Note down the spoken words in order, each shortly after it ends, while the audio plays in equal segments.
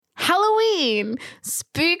Halloween.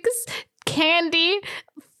 Spooks, candy,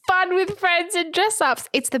 fun with friends and dress-ups.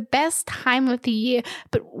 It's the best time of the year.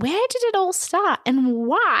 But where did it all start and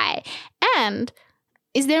why? And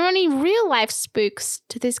is there any real-life spooks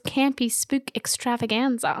to this campy spook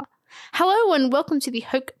extravaganza? Hello and welcome to the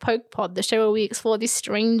Hoke Poke Pod, the show where we explore the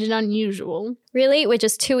strange and unusual. Really? We're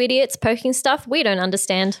just two idiots poking stuff we don't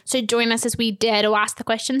understand. So join us as we dare to ask the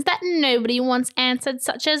questions that nobody wants answered,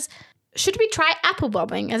 such as, should we try apple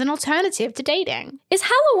bobbing as an alternative to dating? Is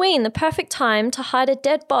Halloween the perfect time to hide a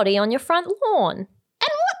dead body on your front lawn? And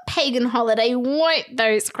what pagan holiday won't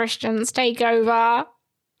those Christians take over?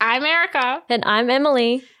 I'm Erica. And I'm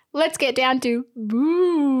Emily. Let's get down to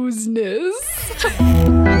boozeness.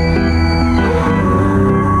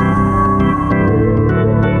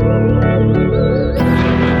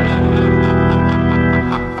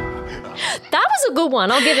 That was a good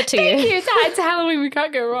one. I'll give it to you. Thank you. It's Halloween. We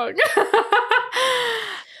can't go wrong.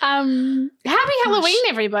 Happy Halloween,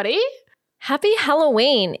 everybody. Happy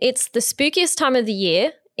Halloween. It's the spookiest time of the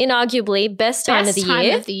year. Inarguably best time of the year. Best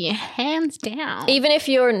time of the year, hands down. Even if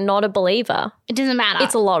you're not a believer. It doesn't matter.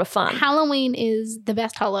 It's a lot of fun. Halloween is the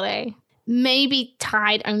best holiday. Maybe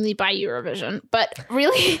tied only by Eurovision. But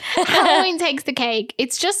really, Halloween takes the cake.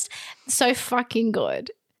 It's just so fucking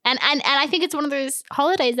good. And I think it's one of those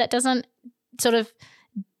holidays that doesn't sort of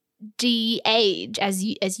de-age as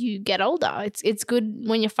you get older. It's good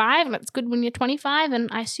when you're 5 and it's good when you're 25 and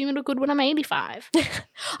I assume it'll good when I'm 85. I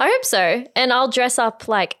hope so. And I'll dress up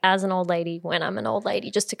like as an old lady when I'm an old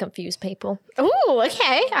lady just to confuse people. Ooh,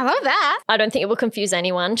 okay. I love that. I don't think it will confuse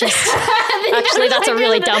anyone. Just actually, that's a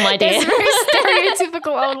really dumb idea. There's a very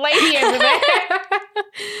stereotypical old lady over there.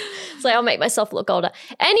 So I'll make myself look older.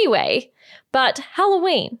 Anyway, but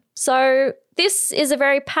Halloween. So this is a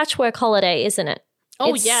very patchwork holiday, isn't it?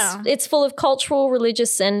 Oh, yeah. It's full of cultural,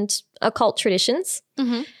 religious and occult traditions.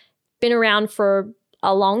 Mm-hmm. Been around for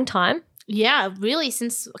a long time. Yeah, really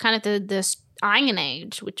since kind of the Iron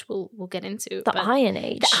Age, which we'll get into. The Iron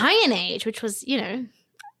Age. The Iron Age, which was,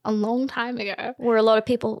 a long time ago. Were a lot of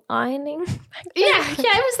people ironing? Yeah, it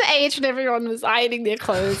was the age when everyone was ironing their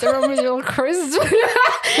clothes. Everyone was real crisp.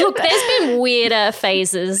 Look, there's been weirder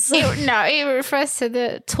phases. It refers to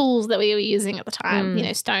the tools that we were using at the time,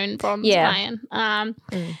 stone, bronze, iron. And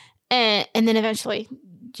then eventually,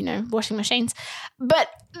 washing machines. But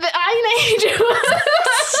the Iron Age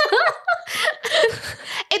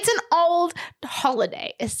it's an old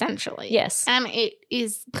holiday, essentially. Yes. And it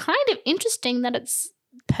is kind of interesting that it's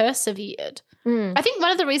persevered. I think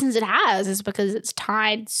one of the reasons it has is because it's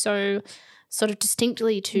tied so sort of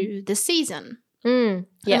distinctly to the season. And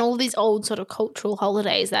all these old sort of cultural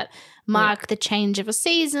holidays that mark the change of a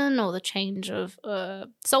season or the change of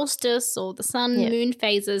solstice or the sun, moon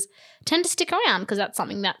phases tend to stick around because that's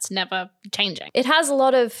something that's never changing. It has a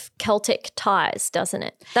lot of Celtic ties, doesn't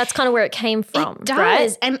it? That's kind of where it came from. It does.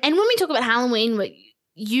 Right? And when we talk about Halloween,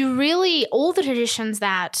 you really, all the traditions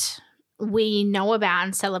that we know about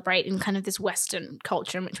and celebrate in kind of this Western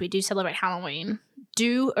culture in which we do celebrate Halloween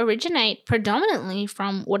do originate predominantly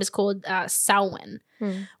from what is called Samhain,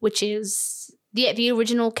 which is the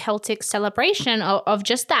original Celtic celebration of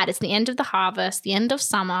just that. It's the end of the harvest, the end of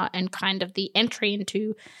summer, and kind of the entry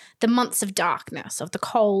into the months of darkness, of the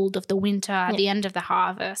cold, of the winter, the end of the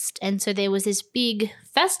harvest. And so there was this big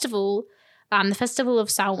festival, the Festival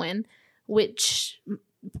of Samhain, which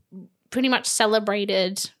pretty much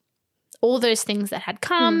celebrated all those things that had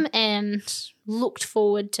come and looked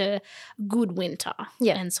forward to good winter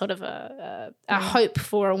and sort of a hope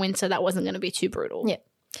for a winter that wasn't going to be too brutal. Yeah.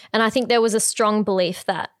 And I think there was a strong belief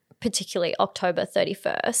that particularly October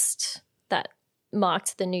 31st, that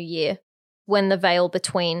marked the new year when the veil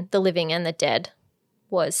between the living and the dead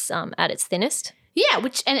was at its thinnest. Yeah,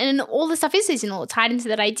 which and all the stuff is seasonal. It's tied into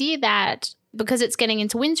that idea that because it's getting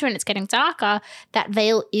into winter and it's getting darker, that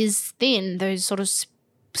veil is thin. Those sort of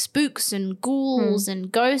spooks and ghouls and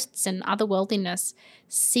ghosts and otherworldliness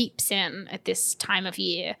seeps in at this time of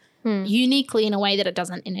year uniquely in a way that it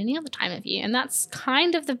doesn't in any other time of year. And that's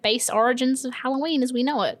kind of the base origins of Halloween as we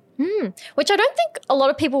know it. Which I don't think a lot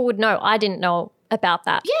of people would know. I didn't know about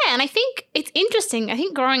that. Yeah, and I think it's interesting. I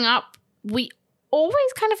think growing up, we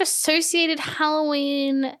always kind of associated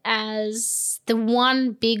Halloween as the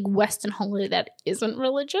one big Western holiday that isn't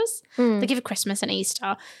religious. Like you have Christmas and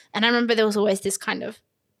Easter. And I remember there was always this kind of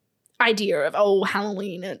idea of,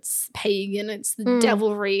 Halloween, it's pagan, it's the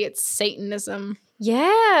devilry, it's Satanism.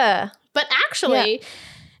 Yeah. But actually,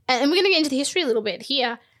 and we're going to get into the history a little bit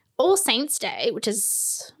here, All Saints Day, which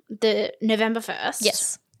is the November 1st.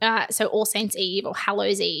 Yes. So All Saints Eve or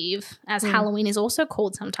Hallows Eve, as Halloween is also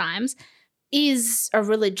called sometimes, is a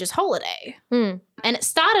religious holiday. Mm. And it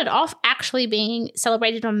started off actually being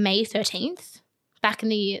celebrated on May 13th back in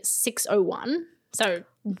the year 601. So,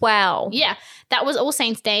 Wow. yeah, that was All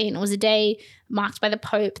Saints' Day, and it was a day marked by the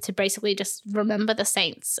Pope to basically just remember the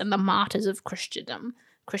saints and the martyrs of Christian,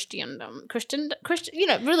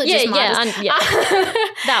 religious martyrs.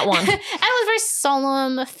 That one. And it was a very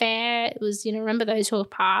solemn affair. It was, remember those who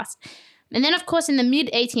have passed. And then, of course, in the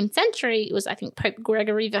mid-18th century, it was, I think, Pope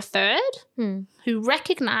Gregory III who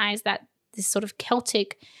recognized that this sort of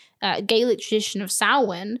Celtic Gaelic tradition of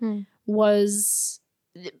Samhain was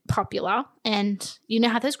popular. And you know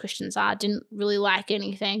how those Christians are, didn't really like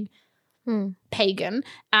anything pagan.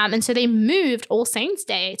 And so they moved All Saints'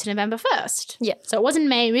 Day to November 1st. Yeah. So it wasn't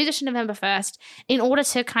May, moved it to November 1st in order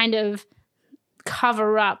to kind of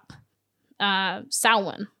cover up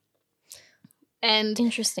Samhain. And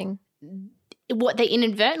interesting. What they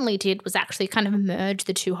inadvertently did was actually kind of merge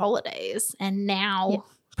the two holidays. And now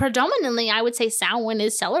predominantly, I would say Samhain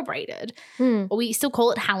is celebrated. We still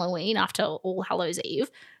call it Halloween after All Hallows Eve.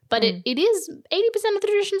 But it is 80% of the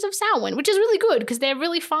traditions of Samhain, which is really good because they're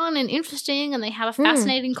really fun and interesting and they have a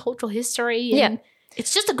fascinating cultural history. And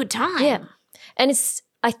it's just a good time. Yeah. And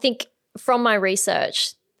I think from my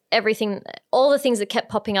research, all the things that kept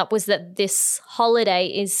popping up was that this holiday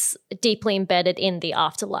is deeply embedded in the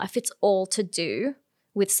afterlife. It's all to do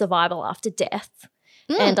with survival after death.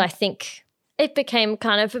 And I think it became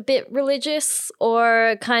kind of a bit religious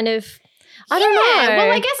or kind of, I don't know.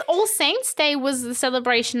 Well, I guess All Saints' Day was the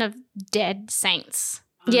celebration of dead saints.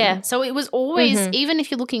 Yeah. So it was always, even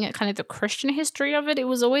if you're looking at kind of the Christian history of it, it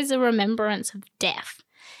was always a remembrance of death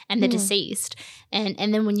and the deceased. And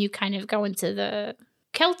then when you kind of go into the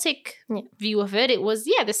Celtic view of it, it was,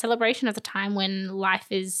 the celebration of the time when life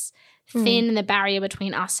is thin and the barrier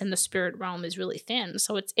between us and the spirit realm is really thin.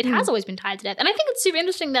 So it has always been tied to death. And I think it's super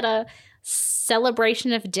interesting that a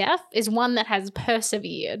celebration of death is one that has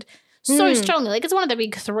persevered so strongly. Like it's one of the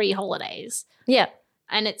big three holidays. Yeah.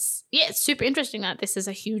 And it's super interesting that this is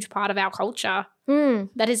a huge part of our culture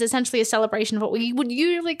that is essentially a celebration of what we would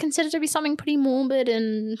usually consider to be something pretty morbid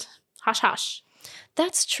and hush-hush.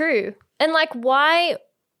 That's true. And like why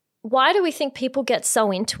do we think people get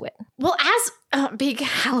so into it? Well, as a big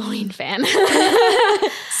Halloween fan.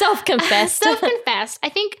 Self-confessed. I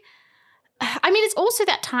think, it's also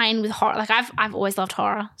that tie-in with horror. Like I've always loved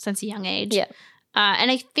horror since a young age. Yeah.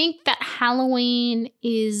 And I think that Halloween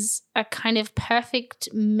is a kind of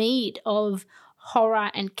perfect meat of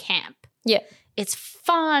horror and camp. Yeah. It's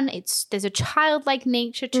fun. There's a childlike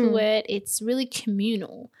nature to it. It's really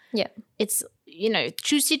communal. Yeah. It's,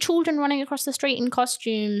 see children running across the street in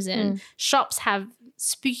costumes and shops have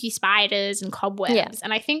spooky spiders and cobwebs. Yeah.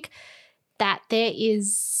 And I think that there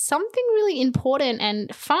is something really important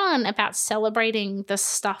and fun about celebrating the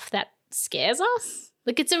stuff that scares us.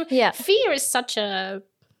 Like fear is such a,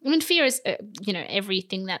 fear is,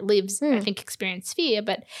 everything that lives, I think, experience fear,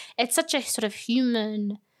 but it's such a sort of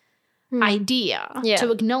human idea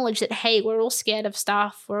to acknowledge that, hey, we're all scared of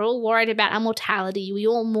stuff. We're all worried about our mortality. We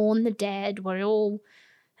all mourn the dead. We all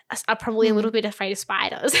are probably a little bit afraid of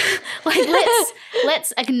spiders. Like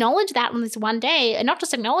let's acknowledge that on this one day and not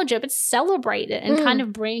just acknowledge it, but celebrate it and kind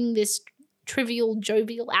of bring this trivial,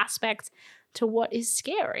 jovial aspect to what is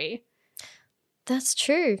scary. That's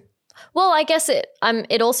true. Well, I guess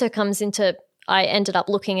it also comes into, I ended up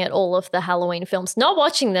looking at all of the Halloween films, not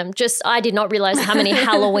watching them, just I did not realize how many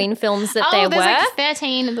Halloween films that there were. There's like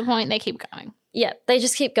 13 at the point they keep going. Yeah, they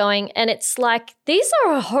just keep going. And it's like, these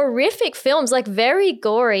are horrific films, like very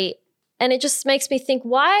gory. And it just makes me think,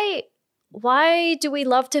 why do we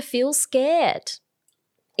love to feel scared?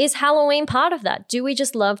 Is Halloween part of that? Do we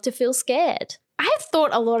just love to feel scared? I have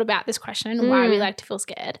thought a lot about this question and why we like to feel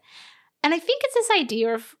scared. And I think it's this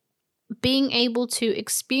idea of being able to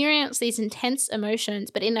experience these intense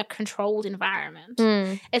emotions, but in a controlled environment.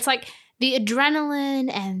 It's like the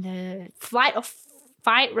adrenaline and the flight or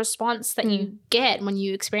fight response that you get when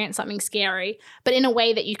you experience something scary, but in a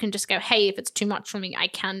way that you can just go, hey, if it's too much for me, I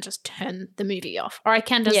can just turn the movie off, or I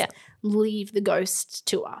can just leave the ghost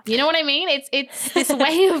tour. You know what I mean? It's this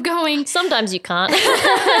way of going. Sometimes you can't.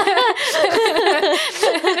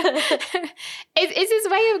 It's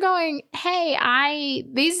this way of going, hey,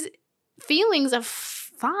 these feelings are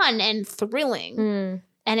fun and thrilling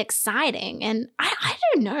and exciting. And I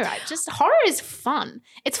don't know. Horror is fun.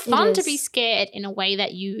 It's fun to be scared in a way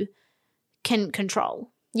that you can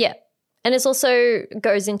control. Yeah. And it also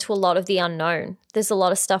goes into a lot of the unknown. There's a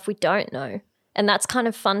lot of stuff we don't know. And that's kind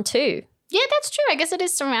of fun too. Yeah, that's true. I guess it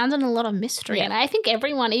is surrounded in a lot of mystery. Yeah. And I think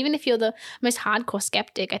everyone, even if you're the most hardcore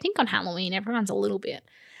skeptic, I think on Halloween everyone's a little bit.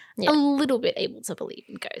 a little bit able to believe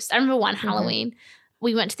in ghosts. I remember one Halloween,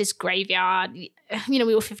 we went to this graveyard.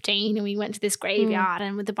 We were 15 and we went to this graveyard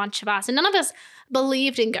and with a bunch of us, and none of us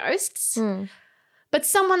believed in ghosts. But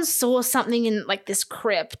someone saw something in like this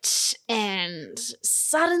crypt, and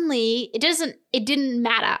suddenly it didn't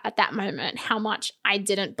matter at that moment how much I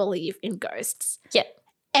didn't believe in ghosts. Yeah.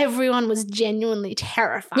 Everyone was genuinely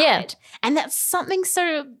terrified. Yeah. And that's something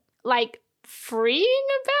so like freeing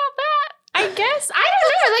about that, I guess. I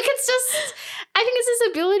don't know. Like I think it's this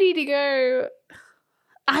ability to go,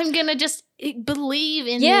 I'm going to just believe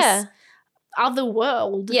in this other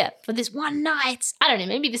world for this one night. I don't know.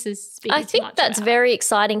 Maybe this is speaking I think that's very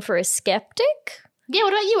exciting for a skeptic. Yeah.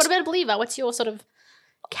 What about you? What about a believer? What's your sort of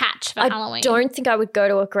catch for Halloween? I don't think I would go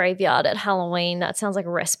to a graveyard at Halloween. That sounds like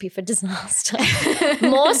a recipe for disaster.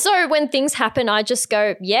 More so when things happen, I just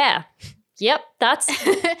go, yep, that's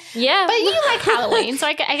But you like Halloween, so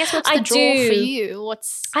I guess what's the draw for you?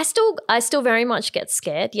 I still very much get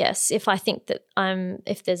scared. Yes, if I think that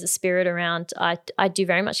if there's a spirit around, I do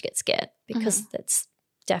very much get scared because that's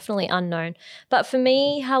definitely unknown. But for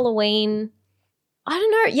me, Halloween, I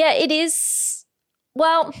don't know. Yeah, it is.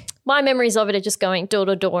 Well, my memories of it are just going door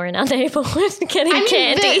to door in our neighborhood getting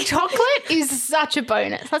candy. The chocolate is such a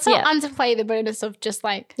bonus. Let's not underplay the bonus of just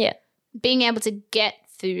like being able to get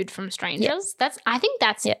food from strangers. I think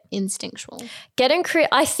that's instinctual.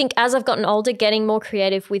 I think as I've gotten older, getting more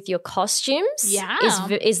creative with your costumes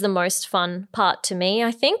is the most fun part to me,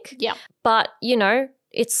 I think. Yeah. But,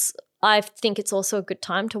 I think it's also a good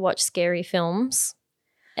time to watch scary films.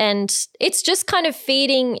 And it's just kind of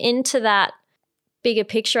feeding into that bigger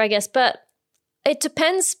picture, I guess. But it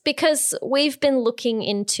depends because we've been looking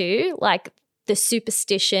into like the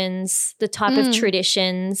superstitions, the type of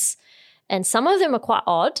traditions, and some of them are quite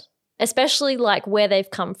odd, especially like where they've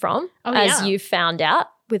come from, as you've found out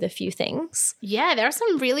with a few things. Yeah, there are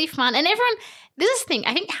some really fun. And everyone, this is the thing,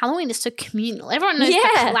 I think Halloween is so communal. Everyone knows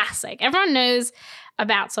the classic. Everyone knows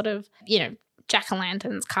about sort of,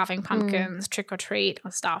 jack-o'-lanterns, carving pumpkins, trick or treat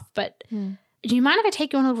or stuff. But do you mind if I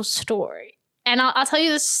take you on a little story? And I'll tell you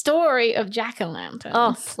the story of jack-o'-lanterns.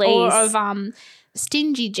 Oh, please. Or of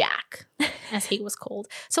Stingy Jack, as he was called.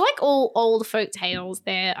 So like all old folk tales,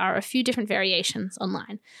 there are a few different variations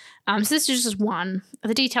online. So this is just one.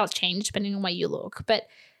 The details change depending on where you look. But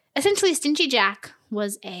essentially, Stingy Jack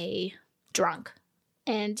was a drunk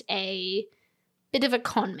and a bit of a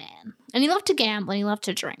con man. And he loved to gamble and he loved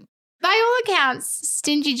to drink. By all accounts,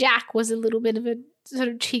 Stingy Jack was a little bit of a sort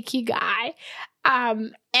of cheeky guy.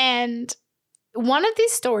 And one of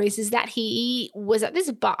these stories is that he was at this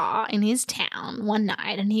bar in his town one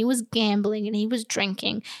night and he was gambling and he was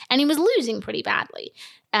drinking and he was losing pretty badly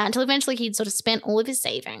until eventually he'd sort of spent all of his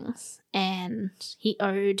savings and he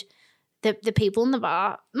owed the people in the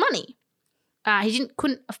bar money. He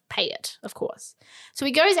couldn't pay it, of course. So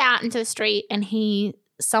he goes out into the street and he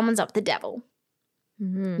summons up the devil.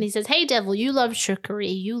 And he says, "Hey, devil, you love trickery.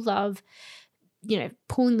 You love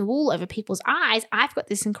pulling the wool over people's eyes. I've got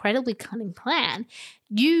this incredibly cunning plan.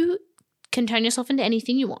 You can turn yourself into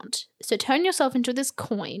anything you want. So turn yourself into this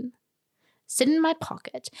coin, sit in my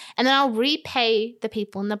pocket, and then I'll repay the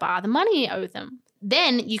people in the bar the money you owe them.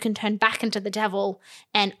 Then you can turn back into the devil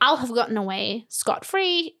and I'll have gotten away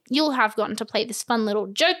scot-free. You'll have gotten to play this fun little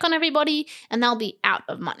joke on everybody and they'll be out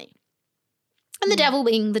of money." And the devil,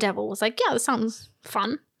 being the devil, was like, "Yeah, this sounds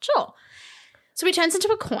fun. Sure." So he turns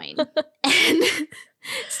into a coin. And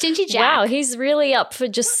Stingy Jack. Wow, he's really up for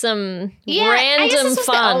just some random I guess this was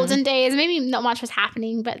fun. the olden days. Maybe not much was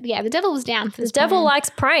happening, but the devil was down for this. The devil plan. likes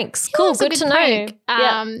pranks. He Cool, loves a good to prank.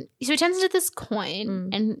 know. So he turns into this coin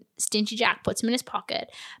and Stingy Jack puts him in his pocket,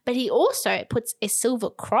 but he also puts a silver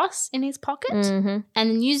cross in his pocket and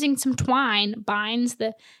then using some twine binds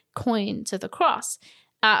the coin to the cross.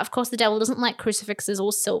 Of course, the devil doesn't like crucifixes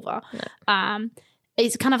or silver. No.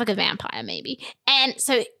 He's kind of like a vampire maybe. And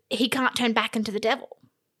so he can't turn back into the devil.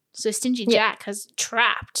 So Stingy Jack has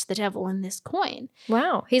trapped the devil in this coin.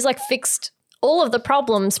 Wow. He's like fixed all of the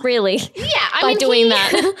problems really by doing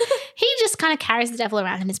that. He just kind of carries the devil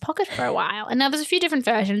around in his pocket for a while. And now there's a few different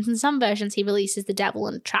versions. In some versions he releases the devil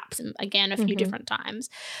and traps him again a few different times.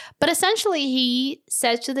 But essentially he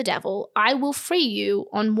says to the devil, "I will free you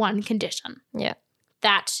on one condition. Yeah.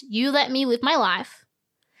 That you let me live my life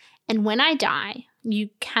and when I die, you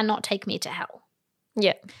cannot take me to hell."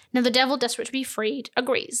 Yeah. Now, the devil, desperate to be freed,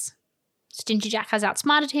 agrees. Stingy Jack has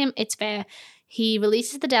outsmarted him. It's fair. He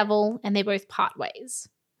releases the devil and they both part ways.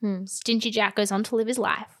 Stingy Jack goes on to live his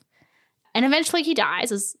life. And eventually he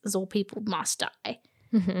dies, as all people must die.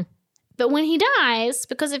 But when he dies,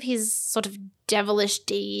 because of his sort of devilish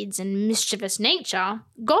deeds and mischievous nature,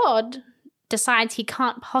 God decides he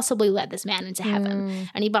can't possibly let this man into heaven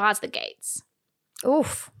and he bars the gates.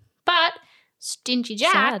 Oof. But Stingy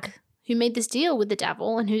Jack, Sad. who made this deal with the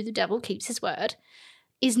devil and who the devil keeps his word,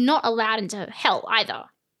 is not allowed into hell either.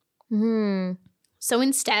 Hmm. So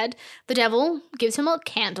instead, the devil gives him a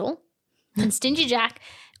candle and Stingy Jack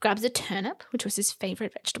grabs a turnip, which was his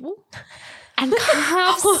favorite vegetable, and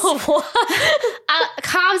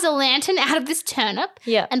carves a lantern out of this turnip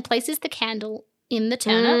and places the candle in the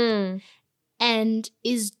turnip and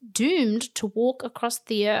is doomed to walk across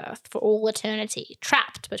the earth for all eternity,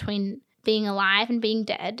 trapped between being alive and being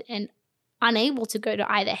dead and unable to go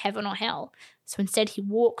to either heaven or hell. So instead he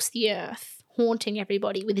walks the earth, haunting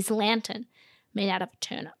everybody with his lantern made out of a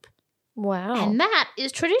turnip. Wow. And that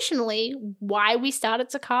is traditionally why we started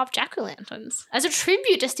to carve jack-o'-lanterns, as a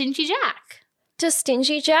tribute to Stingy Jack. To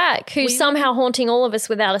Stingy Jack, who's somehow haunting all of us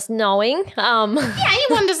without us knowing. Yeah, he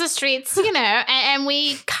wanders the streets, and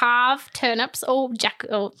we carve turnips or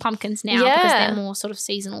pumpkins now because they're more sort of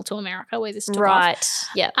seasonal to America where this took off. Right,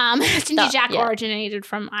 yeah. Stingy Jack originated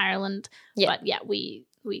from Ireland, but we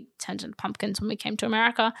turned into pumpkins when we came to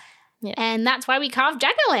America. Yeah. And that's why we carve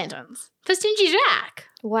jack-o'-lanterns for Stingy Jack.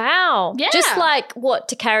 Wow. Yeah. Just like what,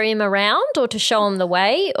 to carry him around or to show him the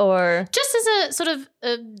way or? Just as a sort of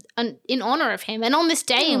in honour of him. And on this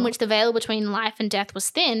day in which the veil between life and death was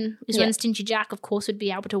thin is when Stingy Jack, of course, would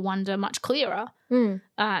be able to wonder much clearer.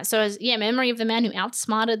 So as memory of the man who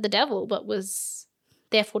outsmarted the devil but was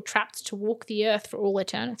therefore trapped to walk the earth for all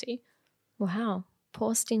eternity. Wow.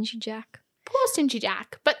 Poor Stingy Jack. Poor Stingy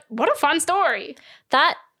Jack. But what a fun story.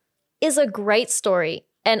 That is a great story.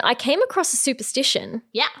 And I came across a superstition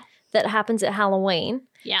that happens at Halloween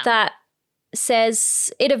that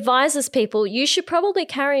says it advises people you should probably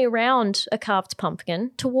carry around a carved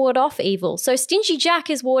pumpkin to ward off evil. So Stingy Jack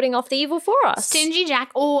is warding off the evil for us. Stingy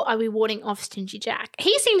Jack, or are we warding off Stingy Jack?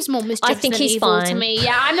 He seems more mischievous I think than he's evil fine. to me.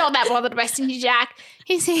 Yeah, I'm not that bothered by Stingy Jack.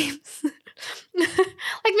 He seems like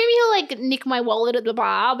maybe he'll nick my wallet at the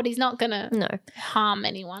bar, but he's not gonna harm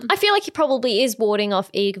anyone. I feel like he probably is warding off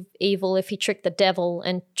evil if he tricked the devil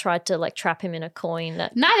and tried to trap him in a coin.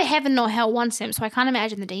 That neither heaven nor hell wants him, so I can't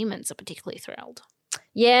imagine the demons are particularly thrilled.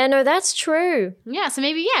 Yeah, no, that's true. Yeah, so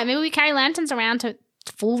maybe we carry lanterns around to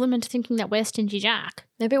fool them into thinking that we're Stingy Jack.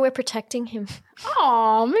 Maybe we're protecting him.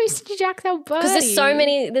 Oh, maybe Stingy Jack's our birdie. Because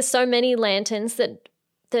there's so many lanterns that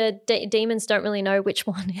the demons don't really know which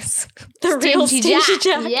one is the real Stingy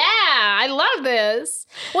Jack. Yeah, I love this.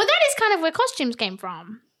 Well, that is kind of where costumes came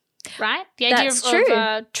from, right? The idea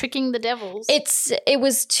of tricking the devils. It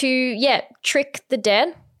was to trick the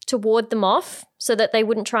dead, to ward them off so that they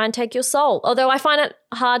wouldn't try and take your soul. Although I find it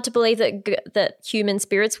hard to believe that human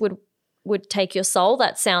spirits would take your soul.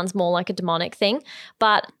 That sounds more like a demonic thing.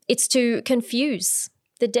 But it's to confuse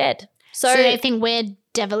the dead. So they think we're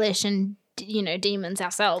devilish and demons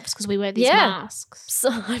ourselves because we wear these masks. So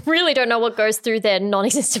I really don't know what goes through their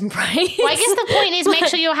non-existent brains. Well, I guess the point is make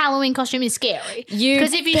sure your Halloween costume is scary.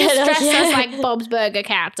 Because if you just dress us like Bob's Burger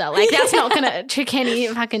character, that's not going to trick any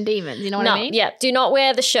fucking demons. You know what I mean? Yeah. Do not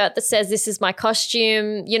wear the shirt that says this is my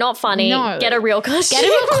costume. You're not funny. No. Get a real costume. Get a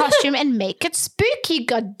real costume and make it spooky,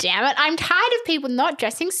 God damn it. I'm tired of people not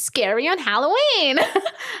dressing scary on Halloween.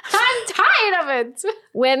 I'm tired of it.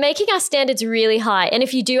 We're making our standards really high. And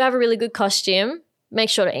if you do have a really good costume, make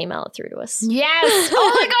sure to email it through to us. Yes.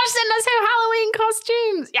 Oh my gosh, send us your Halloween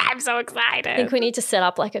costumes. Yeah, I'm so excited. I think we need to set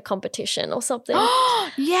up a competition or something.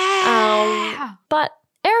 Yeah. But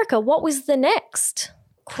Erica, what was the next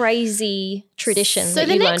crazy tradition that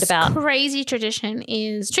you learned about? The next crazy tradition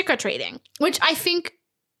is trick-or-treating, which I think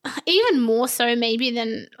even more so maybe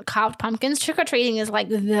than carved pumpkins, trick-or-treating is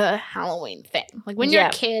the Halloween thing. When you're a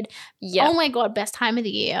kid, oh my God, best time of the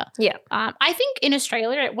year. Yeah. I think in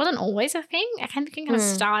Australia it wasn't always a thing. I kind of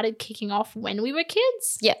started kicking off when we were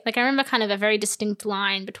kids. Yeah. I remember kind of a very distinct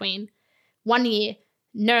line between one year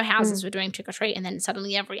no houses were doing trick-or-treat and then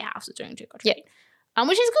suddenly every house was doing trick-or-treat. Yeah.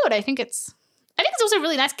 Which is good. I think it's also a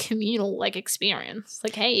really nice communal experience.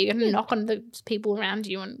 Hey, you're going to knock on the people around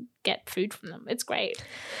you and get food from them. It's great.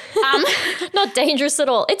 Not dangerous at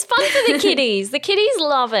all. It's fun for the kiddies. The kiddies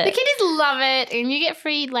love it. The kiddies love it, and you get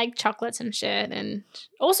free chocolates and shit, and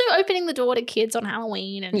also opening the door to kids on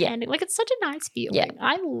Halloween and it's such a nice feeling. Yeah.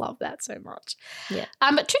 I love that so much. Yeah.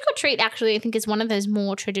 But trick or treat actually I think is one of those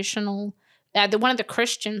more traditional. One of the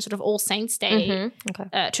Christian sort of All Saints Day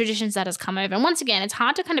traditions that has come over. And once again, it's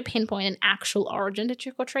hard to kind of pinpoint an actual origin to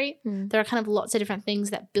trick-or-treat. There are kind of lots of different things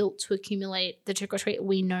that built to accumulate the trick-or-treat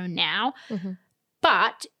we know now.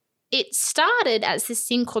 But it started as this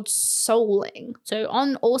thing called souling. So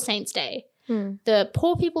on All Saints Day, the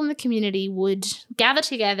poor people in the community would gather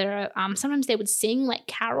together. Sometimes they would sing like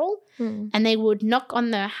carol, and they would knock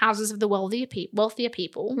on the houses of the wealthier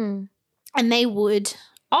people, and they would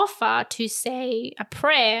offer to say a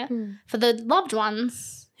prayer for the loved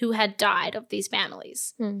ones who had died of these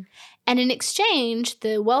families. And in exchange,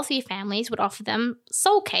 the wealthy families would offer them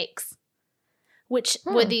soul cakes, which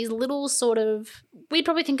were these little sort of, we'd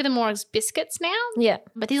probably think of them more as biscuits now. Yeah.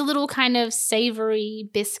 But these little kind of savory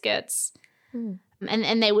biscuits.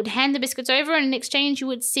 And they would hand the biscuits over, and in exchange you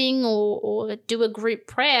would sing or do a group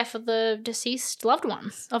prayer for the deceased loved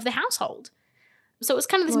ones of the household. So it was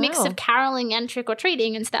kind of this mix of caroling and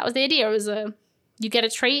trick-or-treating, and so that was the idea. It was you get a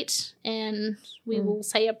treat and we will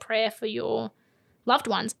say a prayer for your loved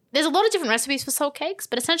ones. There's a lot of different recipes for soul cakes,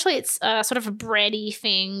 but essentially it's sort of a bready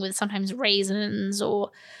thing with sometimes raisins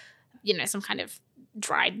or, some kind of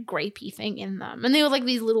dried grapey thing in them. And they were like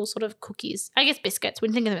these little sort of cookies. I guess biscuits. We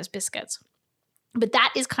didn't think of them as biscuits. But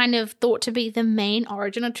that is kind of thought to be the main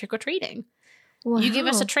origin of trick-or-treating. Wow. You give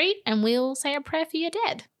us a treat and we'll say a prayer for your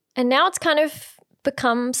dead. And now it's kind of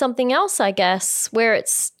become something else, I guess, where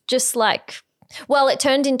it's just like, well, it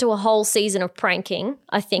turned into a whole season of pranking,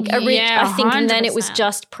 I think. I think, and then it was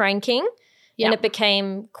just pranking. Yep. And it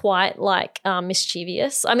became quite like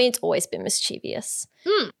mischievous. I mean, it's always been mischievous.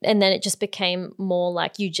 And then it just became more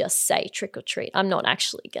like you just say trick or treat. I'm not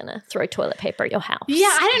actually going to throw toilet paper at your house. Yeah,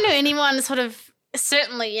 I don't know anyone sort of,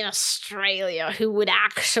 certainly in Australia, who would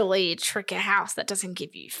actually trick a house that doesn't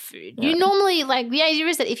give you food. Yeah. You normally, the idea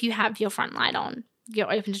is that if you have your front light on,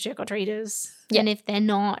 you're open to trick-or-treaters. Yeah. And if they're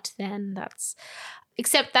not, then that's...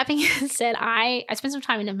 Except that being said, I spent some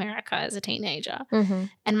time in America as a teenager,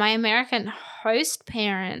 and my American host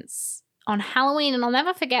parents on Halloween, and I'll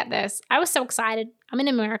never forget this, I was so excited. I'm in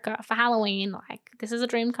America for Halloween. This is a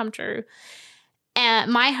dream come true.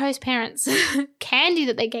 And my host parents' candy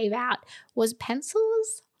that they gave out was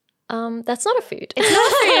pencils. That's not a food. It's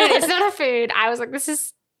not a food. It's not a food. I was like, this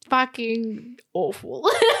is fucking awful.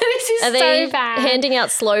 This is Are they so bad. Handing out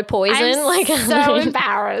slow poison? I'm so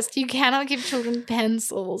embarrassed. You cannot give children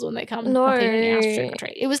pencils when they come up in your house to trick or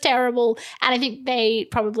treat. It was terrible, and I think they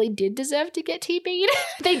probably did deserve to get TB'd.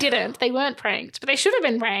 They didn't. They weren't pranked, but they should have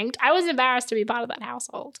been pranked. I was embarrassed to be part of that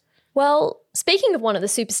household. Well, speaking of one of the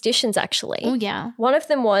superstitions, actually. Oh, yeah. One of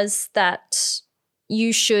them was that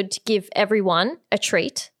you should give everyone a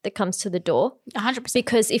treat that comes to the door. 100%.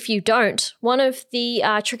 Because if you don't, one of the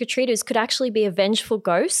trick-or-treaters could actually be a vengeful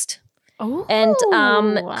ghost. Ooh. And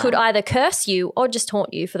could either curse you or just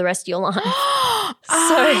haunt you for the rest of your life.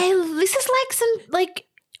 This is like some,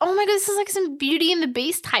 oh my God, this is like some Beauty and the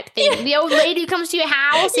Beast type thing. Yeah. The old lady who comes to your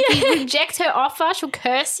house, if you reject her offer, she'll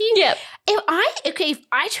curse you. Yep. If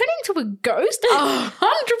I turn into a ghost, 100%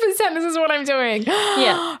 this is what I'm doing.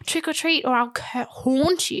 Yeah. Trick or treat or I'll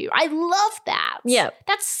haunt you. I love that. Yeah.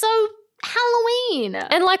 That's so Halloween.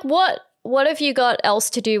 And what have you got else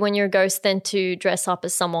to do when you're a ghost than to dress up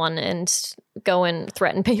as someone and go and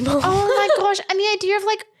threaten people? Oh my gosh. And the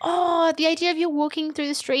idea of you're walking through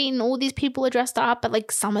the street and all these people are dressed up,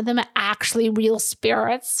 but some of them are actually real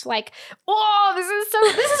spirits. This is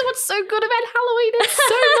what's so good about Halloween. It's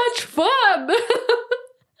so much fun.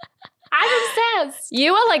 I'm obsessed.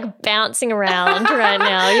 You are bouncing around right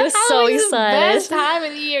now. You're so excited. It's the best time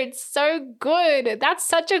of the year. It's so good. That's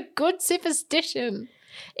such a good superstition.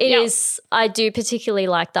 It is. I do particularly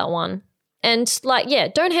like that one. And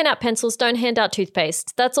don't hand out pencils. Don't hand out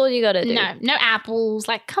toothpaste. That's all you got to do. No apples.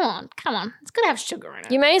 Come on. It's got to have sugar in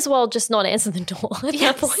it. You may as well just not answer the door at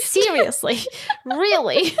that point. Seriously.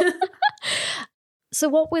 Really. So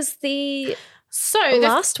what was the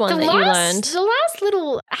last one that you learned? The last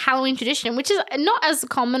little Halloween tradition, which is not as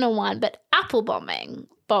common a one, but apple bombing.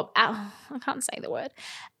 I can't say the word.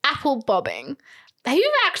 Apple bobbing. Have you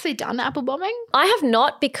ever actually done apple bombing? I have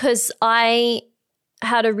not, because I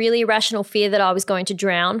had a really irrational fear that I was going to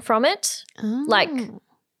drown from it. Oh.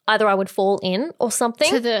 Either I would fall in or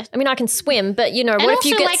something. I mean, I can swim, but what if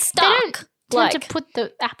you get stuck? They don't tend to put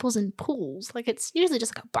the apples in pools. It's usually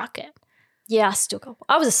just a bucket. Yeah,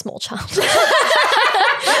 I was a small child.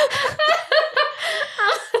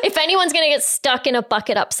 If anyone's going to get stuck in a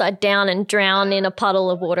bucket upside down and drown in a puddle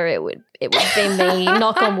of water, it would be me,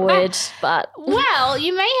 knock on wood. But well,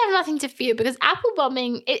 you may have nothing to fear, because apple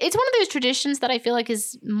bombing, it's one of those traditions that I feel like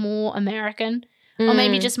is more American or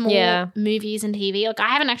maybe just more movies and TV. I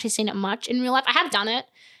haven't actually seen it much in real life. I have done it.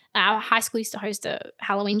 Our high school used to host a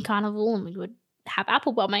Halloween carnival, and we would have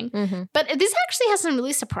apple bombing. Mm-hmm. But this actually has some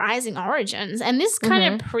really surprising origins. And this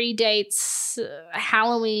kind of predates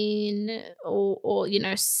Halloween or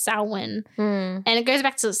Samhain. Mm. And it goes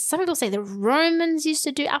back to, some people say the Romans used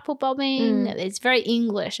to do apple bombing. It's very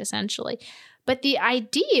English, essentially. But the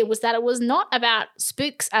idea was that it was not about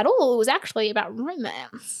spooks at all. It was actually about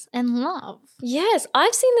romance and love. Yes,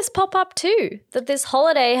 I've seen this pop up too, that this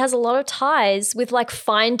holiday has a lot of ties with like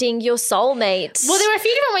finding your soulmate. Well, there were a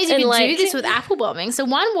few different ways you could like, do this with apple bombing. So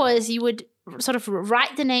one was you would sort of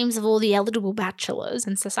write the names of all the eligible bachelors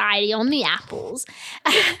in society on the apples,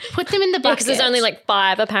 put them in the bucket. Because there's only like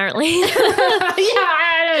 5 apparently. Yeah,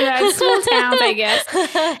 I don't know. Small towns, I guess.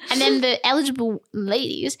 And then the eligible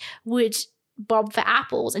ladies would bob for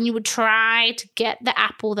apples, and you would try to get the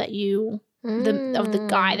apple that you of the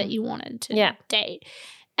guy that you wanted to date.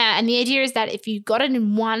 And the idea is that if you got it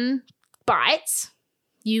in one bite,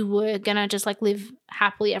 you were gonna just like live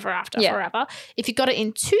happily ever after forever. If you got it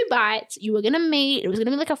in 2 bites, you were gonna meet. It was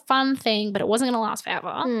gonna be like a fun thing, but it wasn't gonna last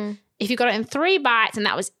forever. If you got it in 3 bites and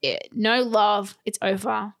that was it, no love, it's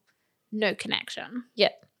over, no connection. Yeah.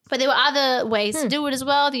 But there were other ways to do it as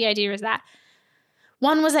well. The idea is that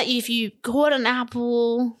one was that if you caught an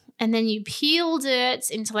apple and then you peeled it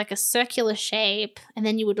into like a circular shape, and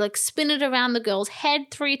then you would like spin it around the girl's head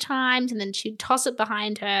 3 times, and then she'd toss it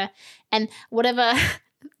behind her, and whatever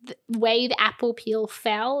way the apple peel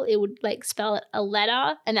fell, it would like spell it a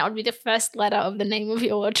letter, and that would be the first letter of the name of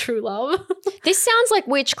your true love. This sounds like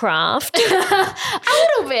witchcraft. A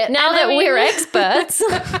little bit. Now that we're experts.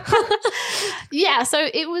 Yeah, so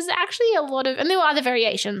it was actually a lot of, and there were other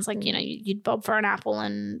variations, like, you'd bob for an apple,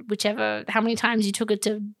 and how many times you took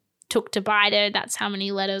to bite it, that's how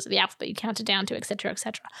many letters of the alphabet you counted down to, et cetera, et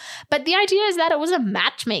cetera. But the idea is that it was a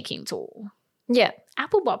matchmaking tool. Yeah.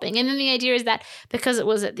 Apple bobbing. And then the idea is that because it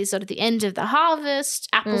was at the sort of the end of the harvest,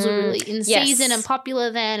 apples were really in season and popular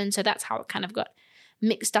then. And so that's how it kind of got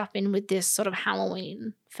mixed up in with this sort of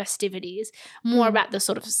Halloween festivities, more about the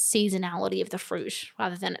sort of seasonality of the fruit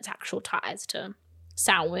rather than its actual ties to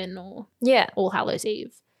Samhain or All Hallows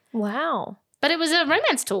Eve. Wow. But it was a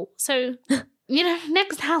romance tool. So,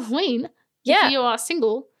 next Halloween, if you are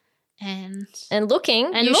single and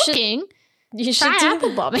looking, you should try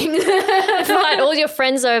apple bobbing. Invite all your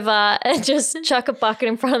friends over and just chuck a bucket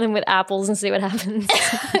in front of them with apples and see what happens.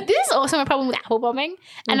 This is also a problem with apple bombing.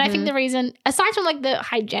 And I think the reason, aside from like the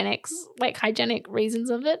hygienic reasons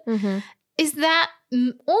of it, is that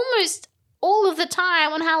almost all of the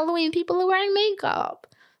time on Halloween, people are wearing makeup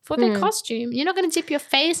for their costume. You're not going to dip your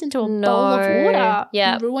face into a bowl of water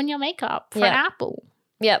and ruin your makeup for an apple.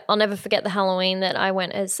 Yep, I'll never forget the Halloween that I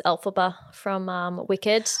went as Elphaba from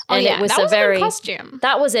Wicked. And it was that was a very a costume.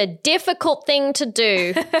 That was a difficult thing to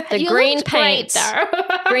do. The green paint.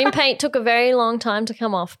 Green paint took a very long time to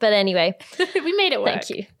come off. But anyway. We made it work.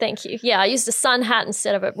 Thank you. Yeah, I used a sun hat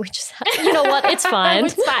instead of a witch's hat. You know what? It's fine.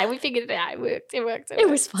 It's fine. We figured it out. It worked. It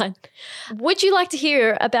was fun. Would you like to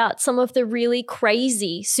hear about some of the really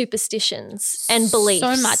crazy superstitions and beliefs?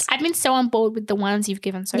 So much. I've been so on board with the ones you've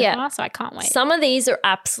given so far, so I can't wait. Some of these are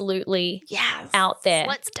absolutely out there.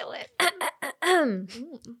 Let's do it.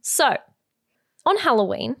 So, on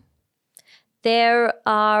Halloween, there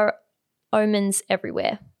are omens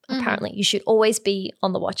everywhere, apparently. You should always be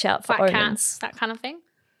on the watch out for omens. Cats, that kind of thing?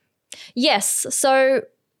 Yes. So,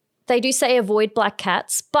 they do say avoid black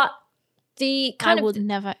cats, but I would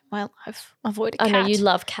never in my life avoid a cat. I know you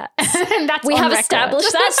love cats. And that's we have record.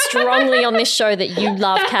 established that strongly on this show that you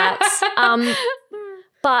love cats.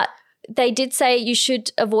 But they did say you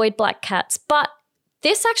should avoid black cats. But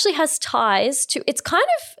this actually has ties to, it's got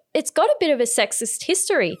a bit of a sexist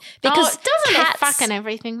history. Because doesn't cats, it fucking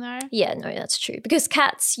everything though? Yeah, no, that's true. Because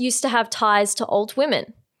cats used to have ties to old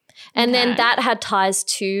women. And then that had ties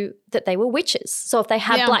to that they were witches. So if they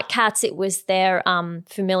had black cats, it was their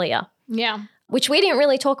familiar. Yeah. Which we didn't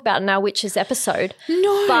really talk about in our witches episode.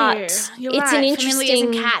 No, but you're it's right. an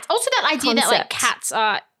interesting cats. Also that idea concept. that like cats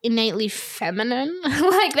are innately feminine.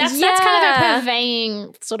 Like that's kind of a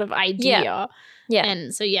purveying sort of idea. Yeah.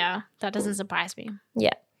 And so that doesn't surprise me.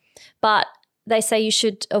 Yeah. But they say you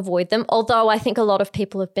should avoid them. Although I think a lot of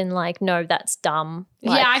people have been like, no, that's dumb.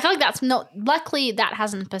 Like, I feel like that's not, luckily that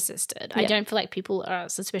hasn't persisted. I don't feel like people are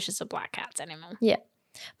suspicious of black cats anymore. Yeah.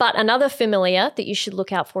 But another familiar that you should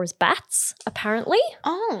look out for is bats, apparently.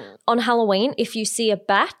 Oh. On Halloween, if you see a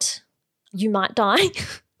bat, you might die.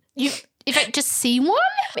 If I just see one?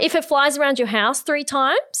 If it flies around your house 3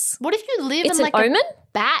 times. What if you live it's in like an omen? A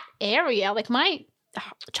bat area? Like my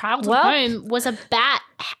childhood home was a bat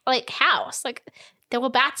like house. Like there were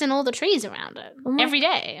bats in all the trees around it every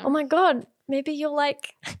day. Oh my God. Maybe you're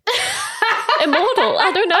like immortal.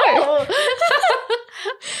 I don't know.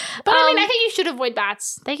 But I mean, I think you should avoid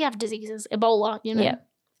bats. They have diseases, Ebola, you know. Yeah.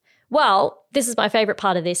 Well, this is my favorite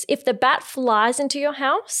part of this. If the bat flies into your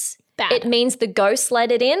house, it means the ghost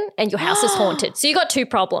let it in and your house is haunted. So you got two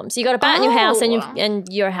problems. You got a bat in your house and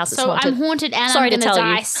your house is haunted. So I'm haunted and I'm going to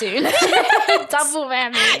die soon. Double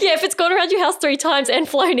whammy. Yeah, if it's gone around your house 3 times and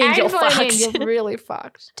flown in, you're fucked. You're really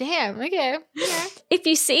fucked. Damn, okay. If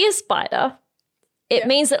you see a spider, it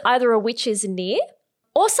means that either a witch is near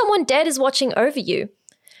or someone dead is watching over you.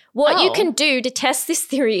 What you can do to test this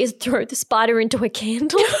theory is throw the spider into a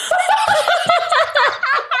candle.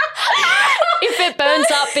 If it burns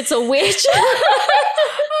up, it's a witch.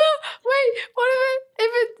 Wait, what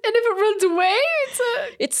if it runs away?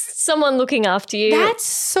 It's someone looking after you. That's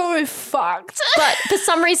so fucked. But for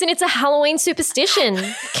some reason, it's a Halloween superstition.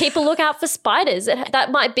 Keep a lookout for spiders.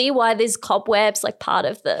 That might be why there's cobwebs, like part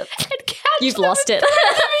of the. You've lost it.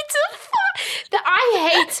 I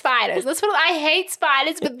hate spiders. That's what I hate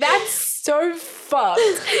spiders, but that's so fucked.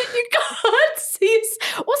 You can't see.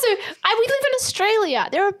 Also, we live in Australia.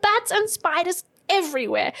 There are bats and spiders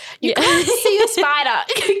everywhere. You can't see a spider,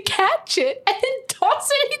 catch it, and then toss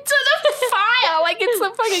it into the fire like it's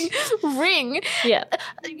the fucking ring. Yeah.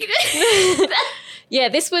 Yeah,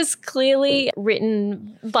 this was clearly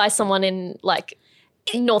written by someone in like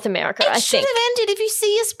North America, I think. It should have ended if you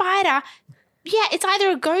see a spider. Yeah, it's either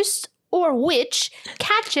a ghost or a witch.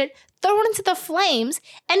 Catch it, throw it into the flames,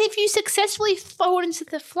 and if you successfully throw it into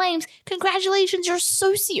the flames, congratulations, you're a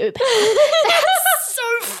sociopath. That's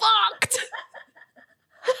so fucked.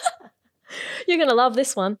 You're going to love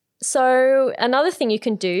this one. So another thing you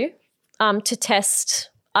can do to test,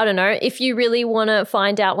 I don't know, if you really want to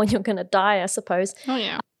find out when you're going to die, I suppose. Oh,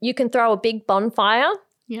 yeah. You can throw a big bonfire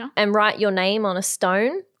Yeah. and write your name on a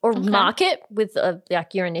stone or mark it with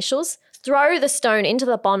like your initials. Throw the stone into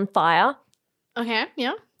the bonfire. Okay,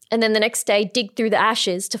 yeah. And then the next day, dig through the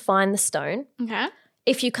ashes to find the stone. Okay.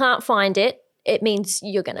 If you can't find it, it means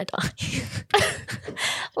you're going to die.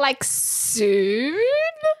 Like soon?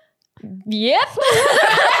 Yep.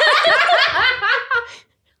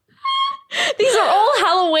 These are all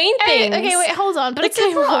Halloween things. Okay, wait, hold on. But it's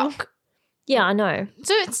a rock. Yeah, I know.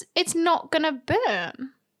 So it's not going to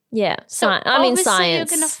burn. Yeah, So I mean obviously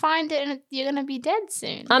science. you're going to find it and you're going to be dead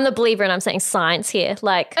soon. I'm the believer and I'm saying science here.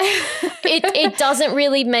 Like, it doesn't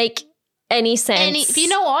really make any sense. You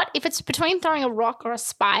know what? If it's between throwing a rock or a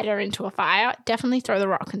spider into a fire, definitely throw the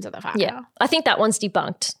rock into the fire. Yeah, I think that one's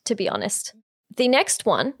debunked, to be honest. The next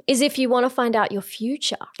one is if you want to find out your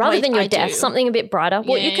future rather than your death, something a bit brighter.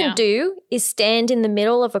 What you can do is stand in the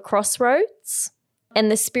middle of a crossroads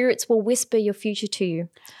and the spirits will whisper your future to you.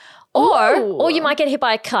 Or you might get hit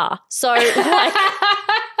by a car. So like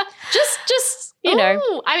just you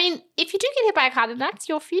know. I mean, if you do get hit by a car, then that's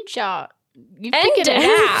your future. You And figured it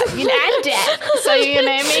death. out. And death. So,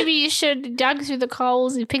 maybe you should dug through the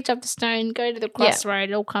coals, you picked up the stone, go to the crossroad,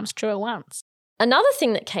 it all comes true at once. Another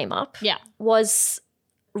thing that came up was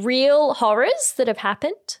real horrors that have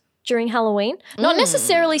happened during Halloween. Not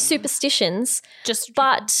necessarily superstitions.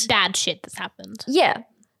 But bad shit that's happened. Yeah.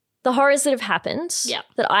 The horrors that have happened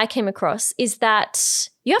that I came across is that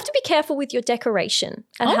you have to be careful with your decoration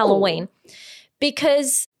at Halloween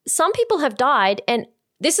because some people have died and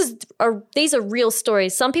these are real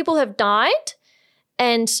stories. Some people have died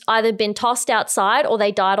and either been tossed outside or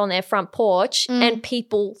they died on their front porch and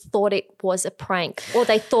people thought it was a prank or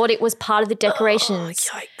they thought it was part of the decorations.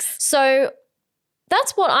 Oh, yikes. So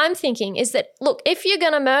that's what I'm thinking is that, look, if you're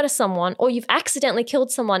going to murder someone or you've accidentally killed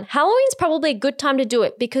someone, Halloween's probably a good time to do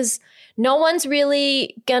it because no one's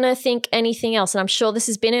really going to think anything else. And I'm sure this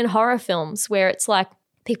has been in horror films where it's like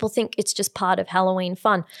people think it's just part of Halloween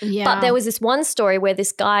fun. Yeah. But there was this one story where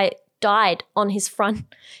this guy died on his front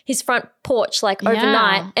porch like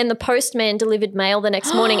overnight and the postman delivered mail the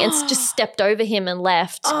next morning and just stepped over him and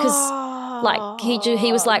left because like he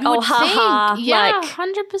was like, ha. Yeah, like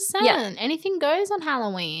 100%. Yeah. Anything goes on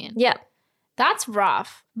Halloween. Yeah. That's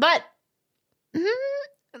rough. But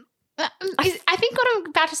I think what I'm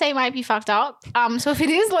about to say might be fucked up. So if it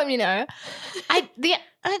is, let me know.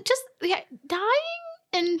 Dying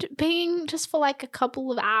and being just for like a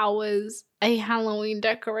couple of hours a Halloween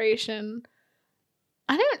decoration,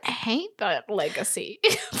 I don't hate that legacy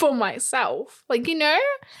for myself. Like,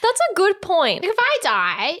 That's a good point. If I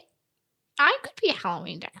die, I could be a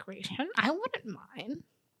Halloween decoration. I wouldn't mind.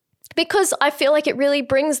 Because I feel like it really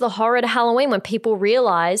brings the horror to Halloween when people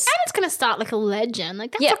realize. And it's going to start like a legend.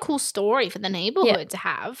 Like that's a cool story for the neighborhood to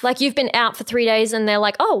have. Like you've been out for 3 days and they're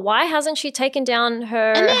like, oh, why hasn't she taken down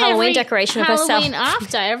her Halloween decoration of herself? Halloween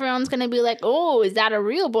after, everyone's going to be like, oh, is that a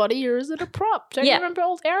real body or is it a prop? Don't you remember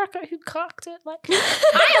old Erica who cocked it? Like,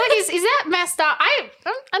 is that messed up? I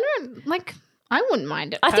don't, like, I wouldn't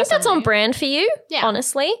mind it. I think that's on brand for you,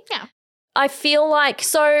 honestly. Yeah. I feel like,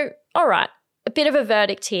 so, all right, a bit of a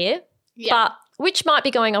verdict here, but which might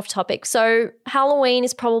be going off topic. So Halloween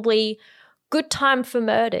is probably good time for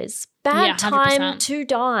murders, bad time to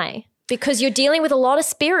die because you're dealing with a lot of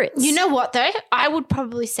spirits. You know what though? I would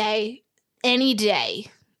probably say any day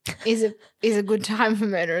is a good time for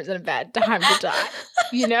murderers and a bad time to die.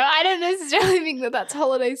 You know, I don't necessarily think that that's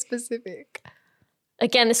holiday specific.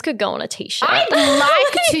 Again, this could go on a T-shirt. I'd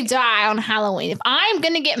like to die on Halloween. If I'm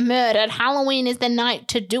going to get murdered, Halloween is the night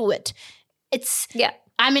to do it.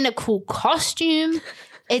 I'm in a cool costume.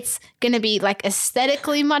 It's going to be like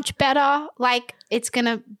aesthetically much better. Like it's going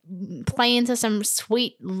to play into some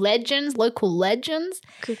sweet legends, local legends.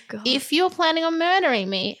 Good God. If you're planning on murdering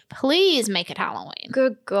me, please make it Halloween.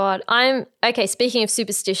 Good God. Okay, speaking of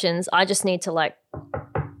superstitions, I just need to like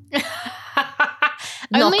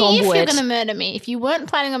Only if wood. you're going to murder me. If you weren't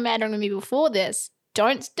planning on murdering me before this,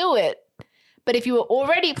 don't do it. But if you were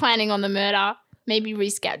already planning on the murder, maybe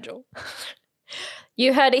reschedule.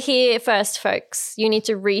 You heard it here first, folks. You need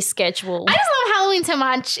to reschedule. I just love Halloween so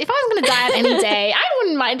much. If I was going to die on any day, I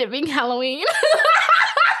wouldn't mind it being Halloween. Is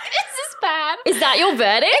this bad? Is that your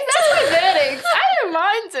verdict? That's my verdict. I don't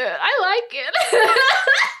mind it. I like it.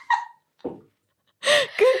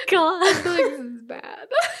 Good God. I feel like this is bad.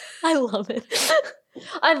 I love it.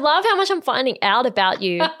 I love how much I'm finding out about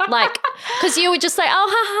you. Like, because you would just say,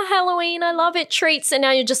 oh, Halloween, I love it, treats. And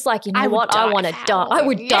now you're just like, you know what? I want to die. I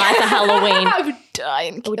would die for Halloween. I would die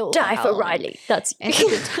and kill I would die for Riley. That's it's a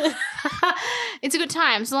good time. It's a good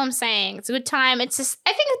time. That's all I'm saying. It's a good time. It's just,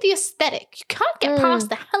 I think it's the aesthetic. You can't get past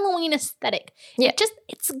the Halloween aesthetic. Yeah.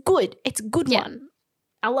 It's good. It's a good one.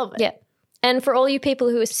 I love it. Yeah. And for all you people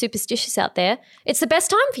who are superstitious out there, it's the best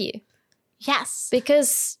time for you. Yes.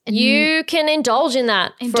 Because you can indulge in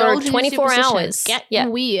that for 24 hours. Get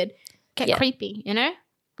weird. Get creepy, you know?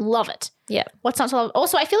 Love it. Yeah. What's not to love?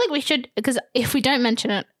 Also, I feel like we should, because if we don't mention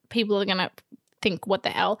it, people are going to think, what the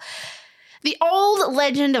hell? The old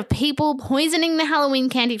legend of people poisoning the Halloween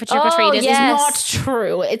candy for trick-or-treaters is not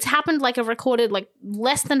true. It's happened like a recorded like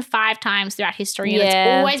less than 5 times throughout history. And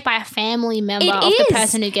it's always by a family member of the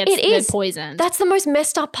person who gets the poison. That's the most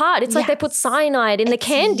messed up part. It's like they put cyanide in the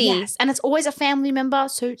candy. Yes. And it's always a family member.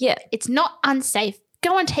 So it's not unsafe.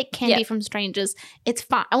 Go and take candy from strangers. It's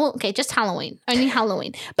fine. Well, okay, just Halloween. Only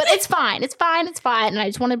Halloween. But it's fine. It's fine. It's fine. And I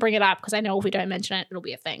just want to bring it up because I know if we don't mention it, it'll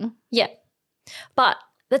be a thing. Yeah. But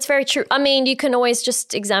that's very true. I mean, you can always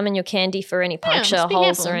just examine your candy for any puncture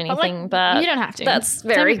holes or anything, but you don't have to. That's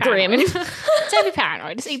very grim. Don't be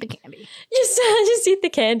paranoid. Just eat the candy. Just eat the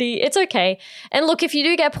candy. It's okay. And look, if you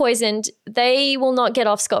do get poisoned, they will not get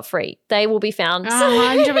off scot-free. They will be found.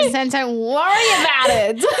 100%. Don't worry about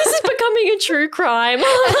it. This is becoming a true crime.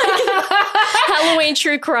 Halloween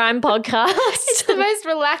true crime podcast. It's the most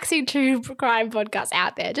relaxing true crime podcast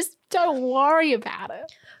out there. Just don't worry about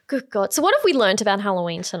it. Good God. So what have we learned about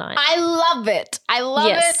Halloween tonight? I love it. I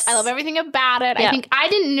love it. I love everything about it. Yeah. I think I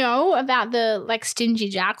didn't know about the like Stingy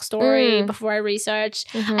Jack story before I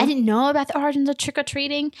researched. I didn't know about the origins of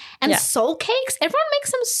trick-or-treating. And soul cakes. Everyone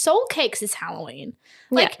makes some soul cakes this Halloween.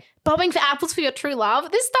 Like bobbing for apples for your true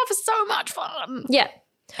love. This stuff is so much fun. Yeah.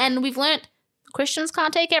 And we've learnt Christians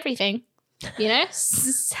can't take everything. You know?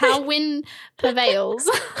 Halloween prevails.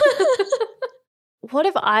 What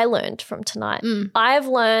have I learned from tonight? I've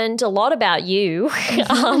learned a lot about you.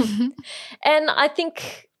 And I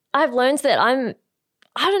think I've learned that I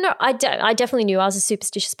don't know, I definitely knew I was a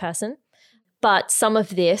superstitious person, but some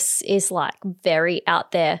of this is like very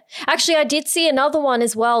out there. Actually, I did see another one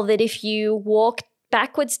as well, that if you walk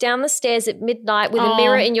backwards down the stairs at midnight with a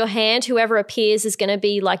mirror in your hand, whoever appears is going to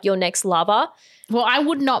be like your next lover. Well, I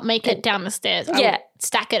would not make it down the stairs. I would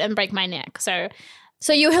stack it and break my neck. So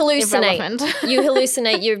you hallucinate. You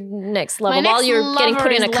hallucinate your next lover while you're getting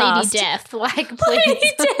put in a cast. Lady Death, like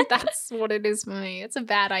please. That's what it is for me. It's a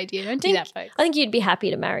bad idea. Don't do that, folks. I think you'd be happy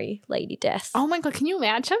to marry Lady Death. Oh my God, can you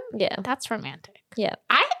imagine? Yeah. That's romantic. Yeah.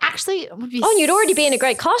 I actually would be. Oh, and you'd already be in a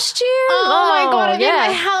great costume. Oh my God, I'd be in my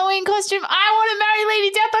Halloween costume. I want to marry Lady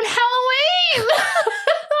Death on Halloween.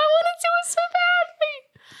 I want to do it so badly.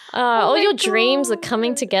 All your dreams are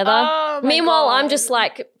coming together. Oh Meanwhile, God. I'm just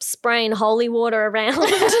like spraying holy water around.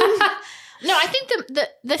 No, I think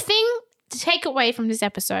the thing to take away from this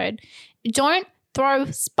episode, don't throw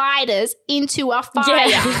spiders into a fire.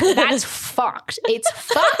 Yeah. That's fucked. It's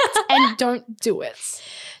fucked, and don't do it.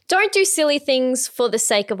 Don't do silly things for the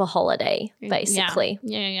sake of a holiday, basically.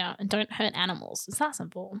 Yeah. And don't hurt animals. It's that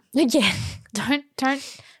simple. Yeah. Don't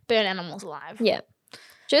burn animals alive. Yeah.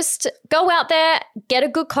 Just go out there, get a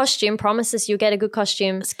good costume. Promises you'll get a good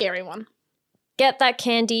costume. A scary one. Get that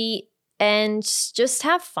candy and just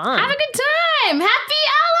have fun. Have a good time. Happy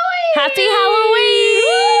Halloween. Happy Halloween.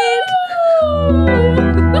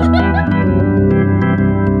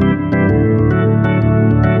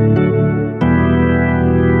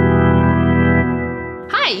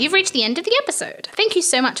 You've reached the end of the episode. Thank you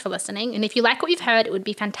so much for listening, and if you like what you've heard, it would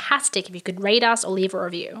be fantastic if you could rate us or leave a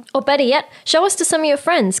review. Or better yet, show us to some of your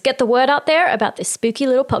friends. Get the word out there about this spooky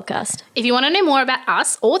little podcast. If you want to know more about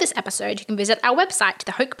us or this episode, you can visit our website,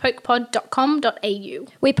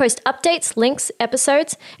 thehokepokepod.com.au. We post updates, links,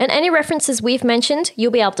 episodes, and any references we've mentioned, you'll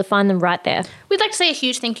be able to find them right there. We'd like to say a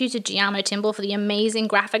huge thank you to Giamo Timble for the amazing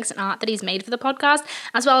graphics and art that he's made for the podcast,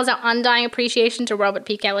 as well as our undying appreciation to Robert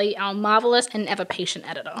P. Kelly, our marvelous and ever patient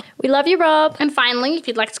editor. We love you, Rob. And finally, if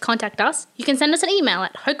you'd like to contact us, you can send us an email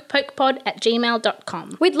at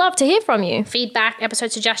hokepokepod@gmail.com. We'd love to hear from you. Feedback,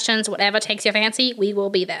 episode suggestions, whatever takes your fancy, we will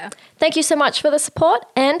be there. Thank you so much for the support,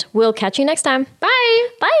 and we'll catch you next time. Bye.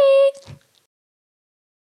 Bye.